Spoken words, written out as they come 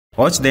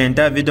Watch the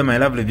entire video, my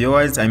lovely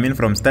viewers, I mean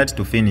from start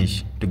to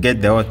finish, to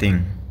get the whole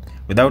thing.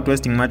 Without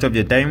wasting much of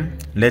your time,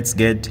 let's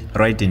get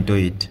right into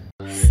it.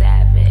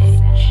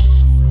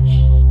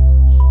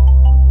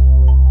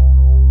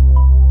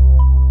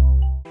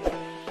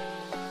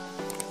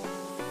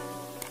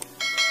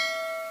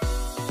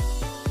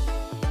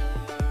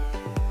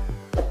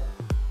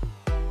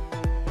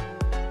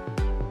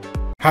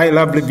 Hi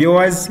lovely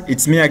viewers,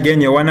 it's me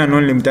again, your one and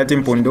only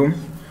Mutati Mpundu.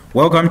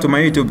 Welcome to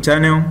my YouTube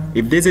channel.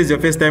 If this is your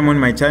first time on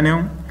my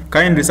channel,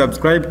 kindly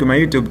subscribe to my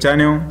YouTube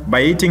channel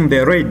by hitting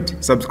the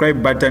red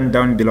subscribe button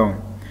down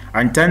below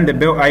and turn the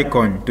bell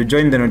icon to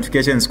join the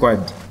notification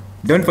squad.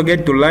 Don't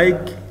forget to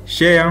like,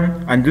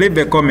 share and leave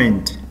a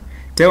comment.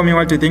 Tell me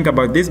what you think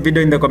about this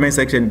video in the comment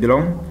section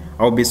below.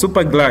 I'll be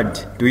super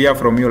glad to hear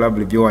from you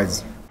lovely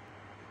viewers.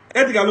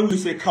 Edgar Lungu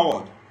is a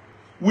coward.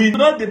 We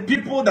know the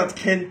people that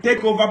can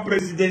take over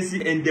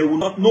presidency and they will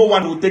not, no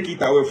one will take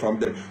it away from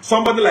them.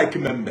 Somebody like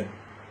Membe.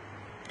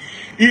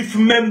 If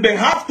Membe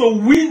have to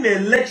win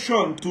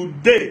election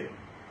today,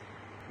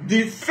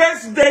 the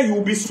first day he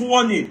will be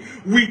sworn in,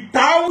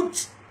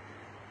 without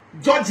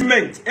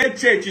judgment,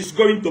 HH is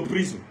going to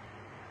prison.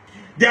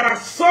 There are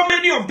so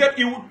many of them,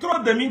 he will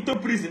throw them into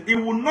prison. He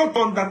will not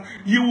on that,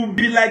 he will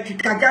be like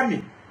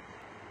Kagame.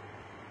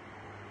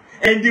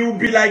 And he will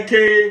be like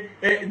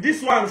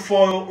this one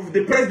for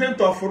the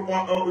president of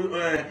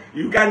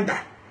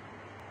Uganda.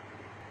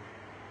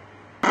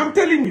 I'm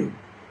telling you.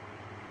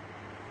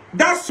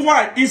 That's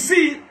why, you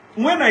see,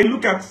 when I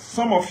look at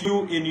some of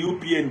you in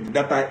UPN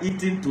that are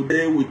eating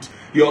today with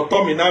your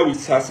tummy now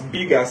is as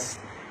big as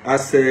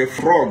a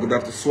frog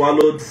that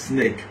swallowed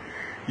snake.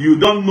 You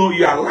don't know,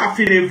 you are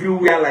laughing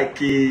everywhere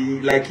like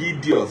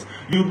idiots.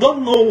 You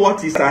don't know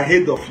what is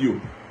ahead of you.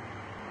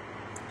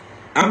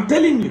 I'm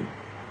telling you.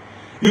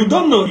 You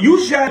don't know.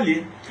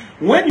 Usually,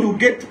 when you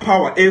get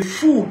power, a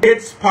fool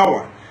gets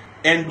power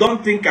and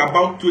don't think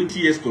about 20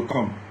 years to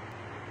come.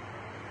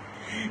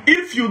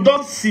 If you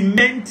don't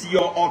cement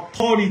your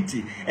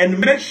authority and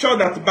make sure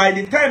that by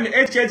the time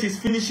HH is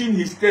finishing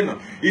his tenure,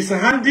 he's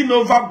handing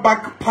over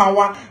back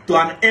power to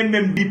an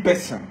MMD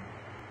person,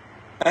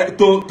 to a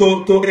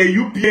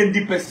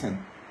UPND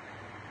person.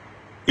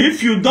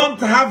 If you don't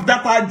have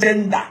that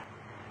agenda,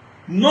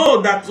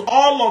 know that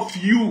all of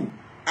you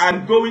are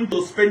going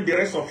to spend the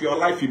rest of your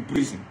life in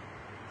prison.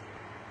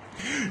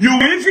 You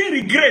will even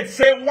regret,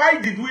 say, why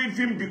did we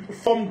even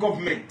form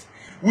government?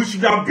 We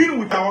should have been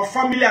with our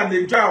family and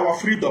enjoy our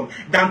freedom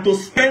than to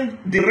spend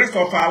the rest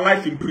of our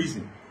life in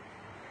prison.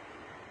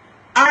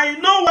 I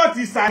know what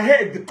is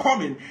ahead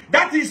coming.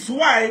 That is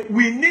why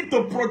we need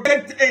to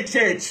protect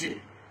HH.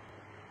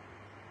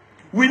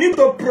 We need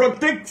to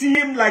protect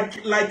him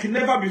like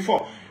never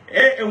before.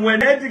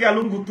 When Edgar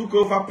Lungu took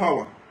over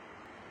power,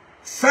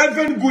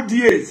 7 good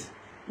years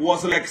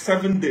was like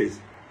 7 days.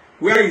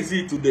 Where is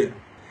he today?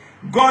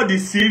 God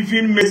is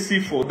even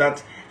merciful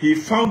that he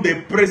found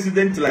a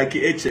president like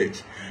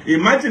HH.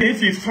 Imagine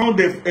if he found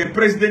a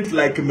president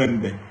like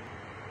Membe.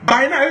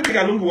 By now,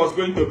 Edgar Lungu was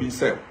going to be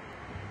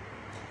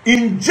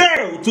in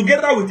jail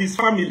together with his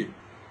family.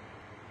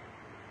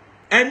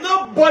 And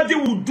nobody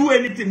will do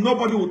anything.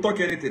 Nobody will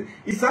talk anything.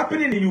 It's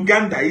happening in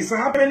Uganda. It's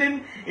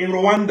happening in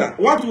Rwanda.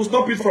 What will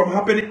stop it from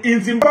happening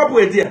in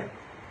Zimbabwe there?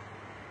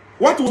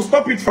 What will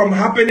stop it from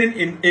happening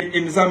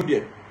in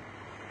Zambia?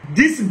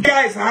 These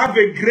guys have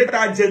a great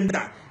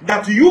agenda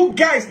that you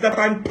guys that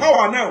are in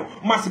power now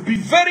must be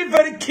very,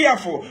 very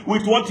careful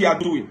with what you are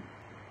doing.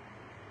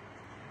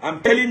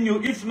 I'm telling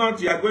you, if not,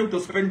 you are going to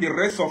spend the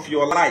rest of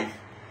your life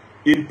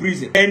in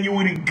prison. And you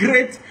will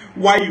regret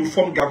why you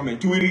formed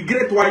government. You will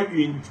regret why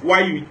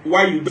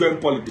you join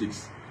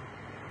politics.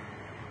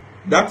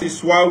 That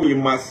is why we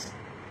must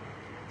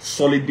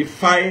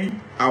solidify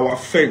our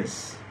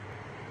fence.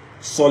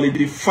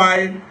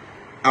 Solidify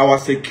our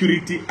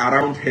security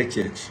around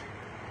HH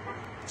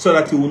so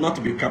that he will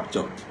not be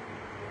captured.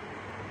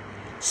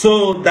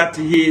 So that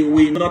he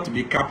will not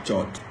be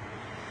captured.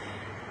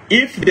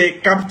 If they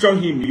capture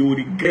him, you will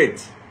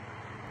regret.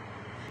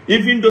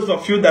 Even those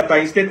of you that are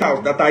in State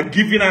House, that are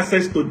giving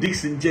access to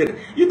Dixon Jerry,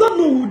 you don't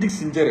know who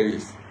Dixon Jerry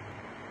is.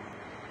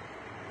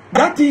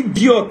 That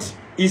idiot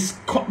is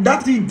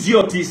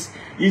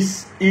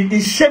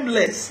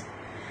shameless.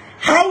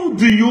 How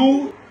do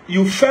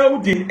you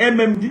failed in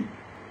MMD?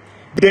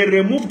 They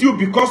removed you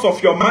because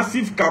of your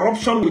massive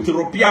corruption with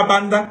Rupia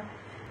Banda,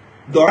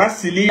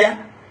 Dorasilia,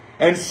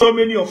 and so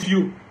many of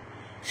you.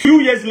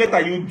 Few years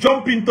later, you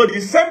jump into the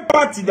same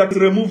party that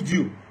removed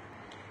you.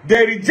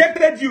 They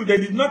rejected you. They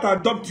did not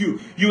adopt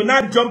you. You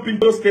now jump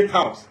into State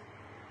House.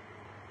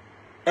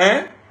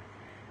 And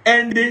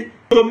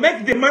to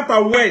make the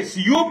matter worse,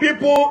 you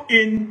people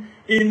in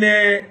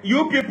the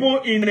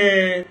UPN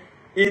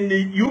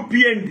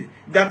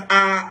that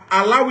are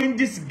allowing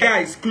these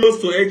guys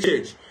close to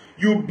HH.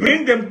 You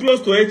bring them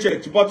close to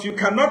HH, but you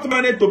cannot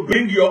manage to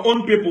bring your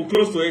own people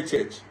close to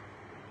HH.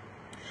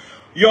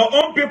 Your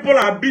own people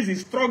are busy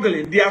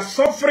struggling. They are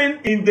suffering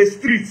in the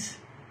streets.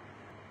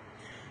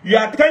 You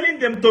are telling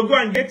them to go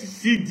and get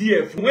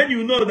CDF when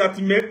you know that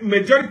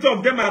majority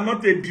of them are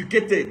not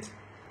educated.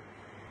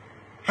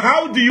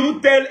 How do you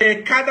tell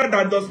a cadre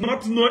that does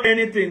not know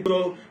anything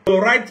to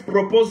write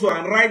proposal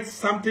and write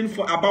something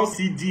about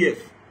CDF?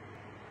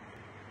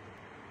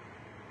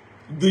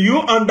 Do you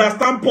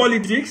understand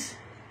politics?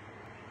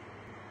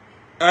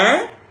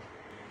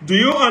 Do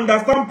you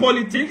understand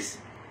politics?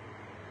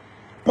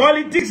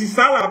 Politics is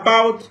all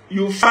about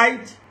you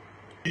fight,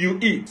 you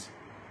eat.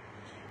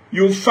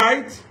 You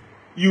fight,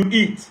 you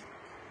eat.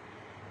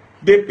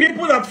 The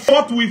people that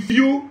fought with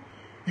you,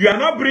 you are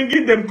not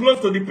bringing them close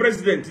to the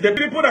president. The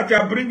people that you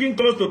are bringing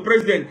close to the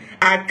president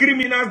are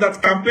criminals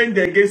that campaigned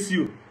against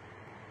you.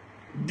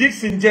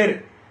 Dixon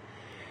Jerry.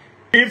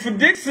 If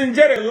Dixon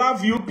Jerry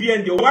loved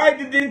UPND, why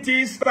didn't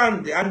he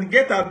stand and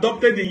get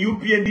adopted in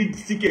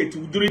UPND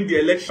ticket during the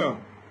election?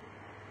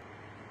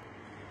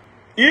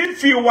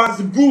 If he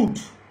was good,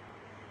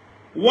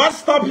 what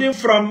stopped him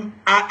from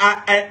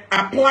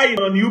applying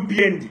on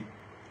UPND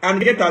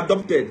and get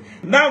adopted?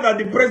 Now that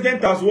the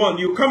president has won,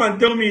 you come and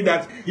tell me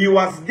that he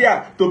was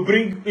there to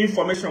bring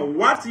information.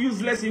 What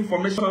useless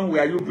information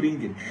were you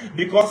bringing?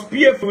 Because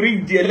PF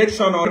rigged the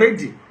election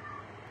already,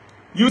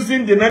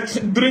 using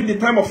during the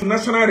time of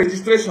national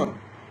registration.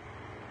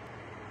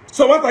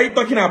 So what are you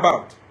talking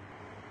about?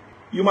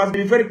 You must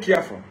be very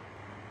careful.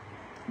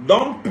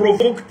 Don't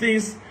provoke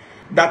things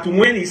that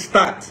when it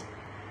starts,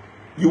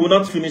 you will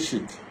not finish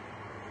it.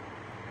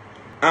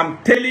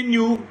 I'm telling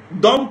you,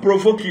 don't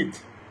provoke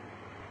it.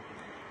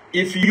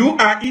 If you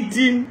are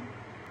eating,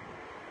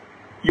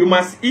 you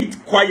must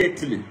eat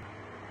quietly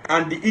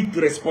and eat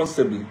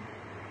responsibly.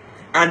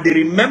 And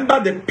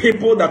remember the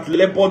people that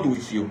labored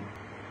with you.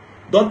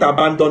 Don't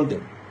abandon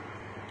them.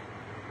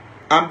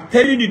 I'm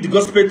telling you the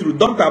gospel truth.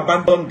 Don't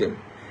abandon them.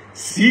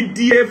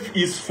 CDF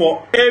is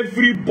for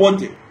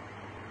everybody.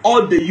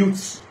 All the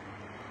youths.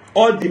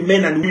 All the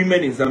men and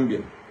women in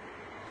Zambia.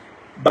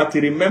 But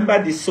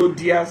remember the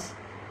soldiers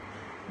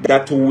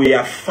that we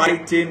are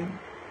fighting,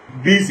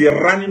 busy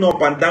running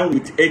up and down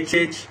with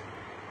HH,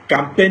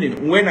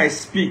 campaigning. When I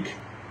speak,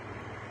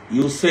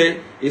 you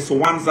say it's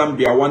one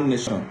Zambia, one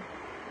nation.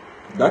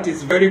 That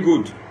is very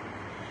good.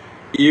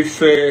 If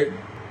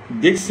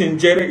Dixon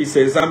Jerry is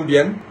a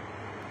Zambian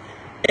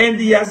and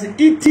he has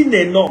eaten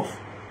enough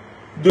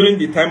during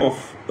the time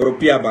of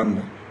Rupia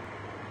Banda,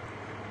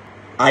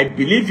 I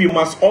believe you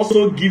must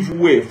also give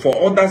way for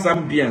other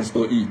Zambians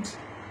to eat.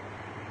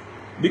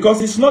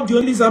 Because it's not the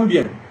only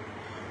Zambian.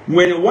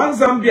 When one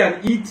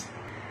Zambian eats,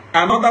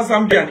 another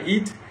Zambian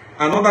eat,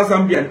 another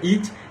Zambian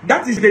eat,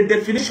 that is the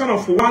definition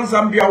of one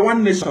Zambia,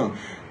 one nation.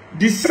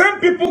 The same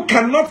people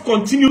cannot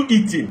continue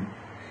eating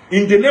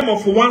in the name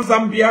of one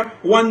Zambia,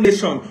 one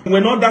nation,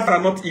 when others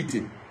are not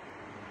eating.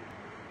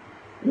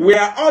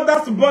 Were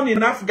others born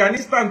in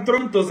Afghanistan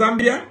thrown to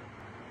Zambia?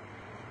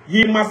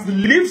 He must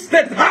leave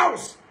State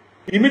House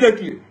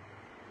immediately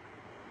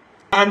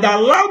and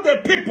allow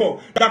the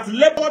people that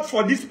labored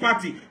for this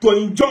party to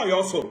enjoy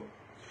also.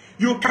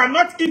 You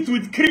cannot eat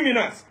with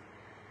criminals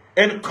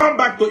and come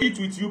back to eat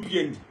with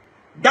UPND.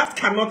 That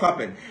cannot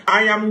happen.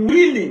 I am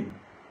willing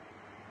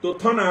to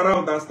turn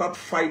around and start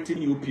fighting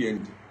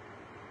UPND.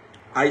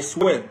 I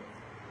swear.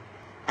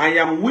 I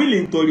am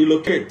willing to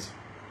relocate,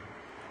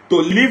 to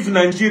leave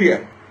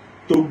Nigeria,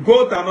 to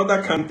go to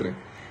another country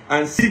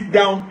and sit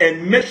down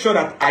and make sure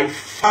that I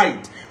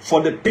fight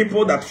for the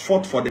people that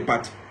fought for the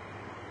party.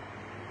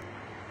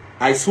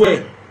 I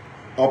swear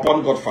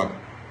upon Godfather.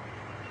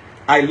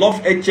 I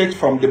love HH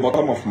from the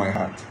bottom of my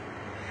heart.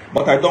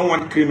 But I don't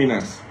want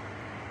criminals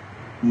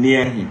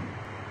near him.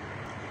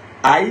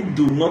 I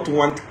do not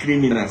want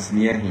criminals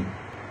near him.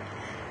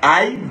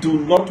 I do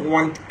not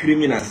want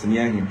criminals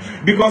near him.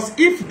 Because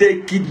if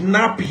they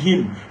kidnap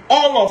him,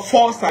 all of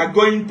us are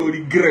going to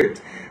regret.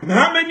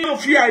 How many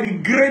of you are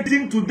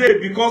regretting today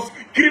because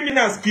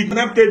criminals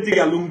kidnapped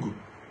Edgar Lungu?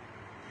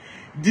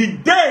 The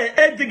day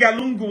Edgar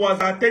Lungu was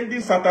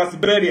attending Sata's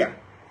burial,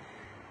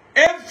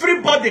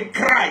 everybody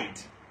cried.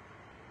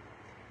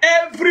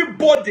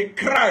 Everybody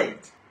cried.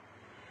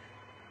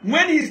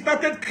 When he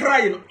started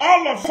crying,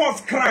 all of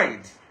us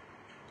cried.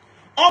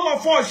 All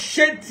of us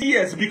shed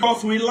tears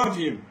because we love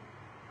him.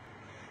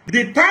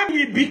 The time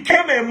he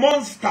became a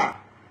monster,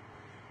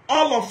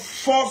 all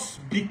of us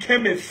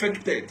became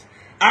affected.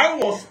 I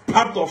was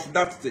part of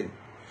that thing.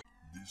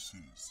 This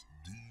is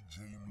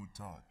DJ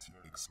Mutati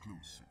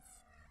exclusive.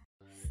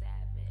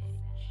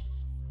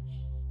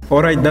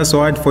 Alright, that's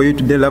all for you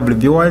today, lovely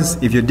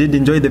viewers. If you did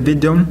enjoy the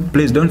video,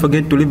 please don't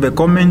forget to leave a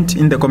comment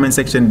in the comment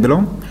section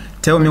below.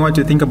 Tell me what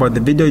you think about the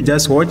video you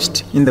just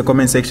watched in the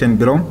comment section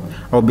below.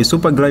 I'll be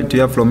super glad to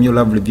hear from you,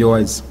 lovely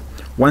viewers.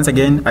 Once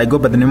again, I go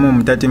by the name of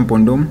Mutati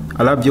Mpundu.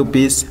 I love you,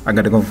 peace, I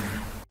gotta go.